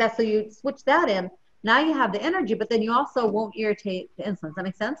things like that. So you switch that in, now you have the energy, but then you also won't irritate the insulin. Does that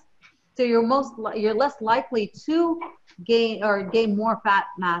make sense? So you're less likely to gain more fat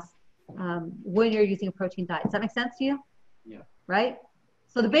mass when you're using a protein diet. Does that make sense to you? Yeah. Right?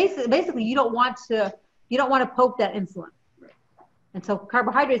 So basically you don't want to poke that insulin. Right. And so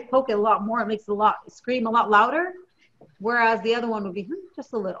carbohydrates poke it a lot more. It makes it scream a lot louder, whereas the other one would be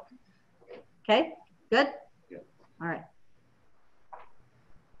just a little. Okay, good? Yeah. All right.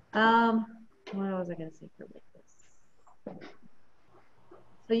 What was I going to say for like this?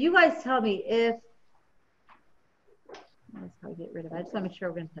 So you guys tell me if, let's probably get rid of it. I just want to make sure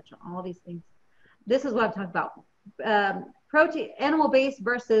we're going to touch on all these things. This is what I'm talking about. Animal-based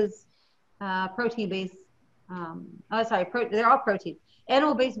versus protein-based. They're all protein.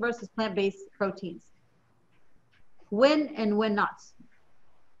 Animal-based versus plant-based proteins. When and when not.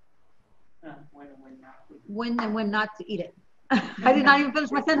 When and when not. When and when not to eat it. I did not even finish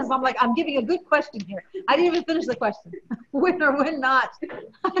my sentence. I'm like, I'm giving a good question here. I didn't even finish the question. When or when not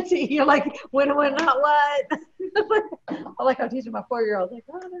to eat. You're like, when and when not what? I like I'm teaching my 4-year-old. Like,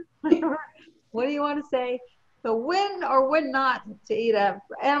 what do you want to say? So when or when not to eat a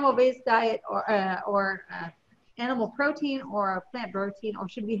animal-based diet or animal protein or a plant protein, or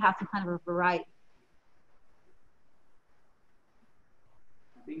should we have some kind of a variety?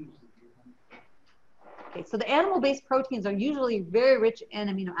 Okay, so the animal-based proteins are usually very rich in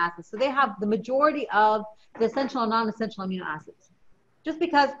amino acids. So they have the majority of the essential and non-essential amino acids. Just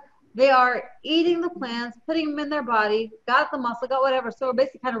because they are eating the plants, putting them in their body, got the muscle, got whatever. So we're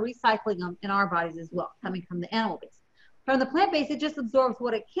basically kind of recycling them in our bodies as well, coming from the animal-based. From the plant-based, it just absorbs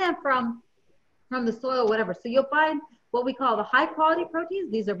what it can from the soil, whatever. So you'll find what we call the high-quality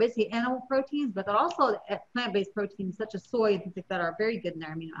proteins. These are basically animal proteins, but they're also plant-based proteins such as soy and things like that are very good in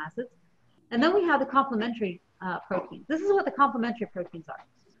their amino acids. And then we have the complementary proteins. This is what the complementary proteins are.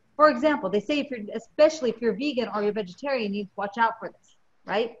 For example, they say especially if you're vegan or you're vegetarian, you need to watch out for this,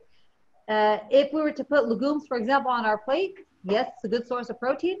 right? If we were to put legumes, for example, on our plate, yes, it's a good source of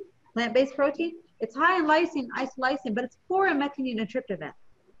protein, plant-based protein. It's high in lysine, isolysine, but it's poor in methionine and tryptophan.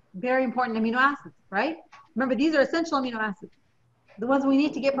 Very important amino acids, right? Remember, these are essential amino acids. The ones we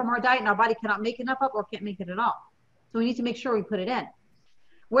need to get from our diet and our body cannot make enough of or can't make it at all. So we need to make sure we put it in.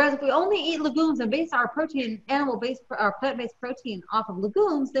 Whereas if we only eat legumes and base our protein, animal-based or plant-based protein off of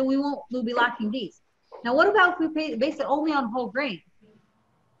legumes, then we'll be lacking these. Now, what about if we base it only on whole grain?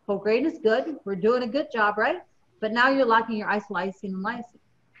 Whole grain is good. We're doing a good job, right? But now you're lacking your isoleucine and lysine.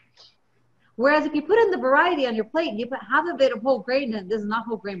 Whereas if you put in the variety on your plate and you put half a bit of whole grain, and this is not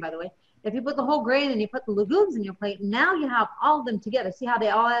whole grain, by the way. If you put the whole grain and you put the legumes in your plate, now you have all of them together. See how they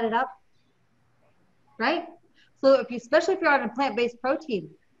all added up? Right? So if you, especially if you're on a plant-based protein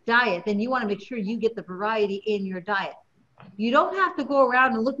diet, then you want to make sure you get the variety in your diet. You don't have to go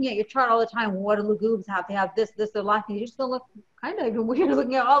around and looking at your chart all the time. Well, what do legumes have? They have this, they're lacking. You're just going to look kind of even weird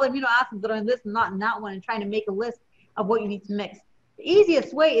looking at all the amino acids that are in this and not in that one and trying to make a list of what you need to mix. The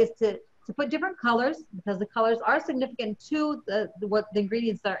easiest way is to put different colors, because the colors are significant to what the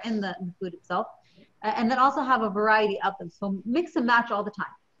ingredients that are in the food itself, and then also have a variety of them. So mix and match all the time.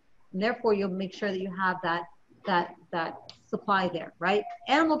 And therefore, you'll make sure that you have that supply there, right?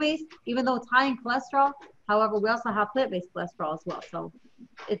 Animal-based, even though it's high in cholesterol, however, we also have plant-based cholesterol as well. So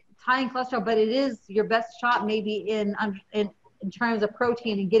it's high in cholesterol, but it is your best shot maybe in terms of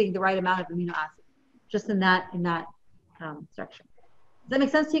protein and getting the right amount of amino acids, just in that section. Does that make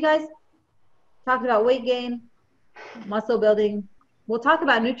sense to you guys? Talked about weight gain, muscle building. We'll talk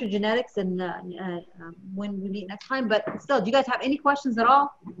about nutrigenetics and when we meet next time. But still, do you guys have any questions at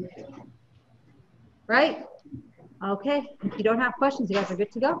all? Right? Okay. If you don't have questions, you guys are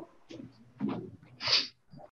good to go.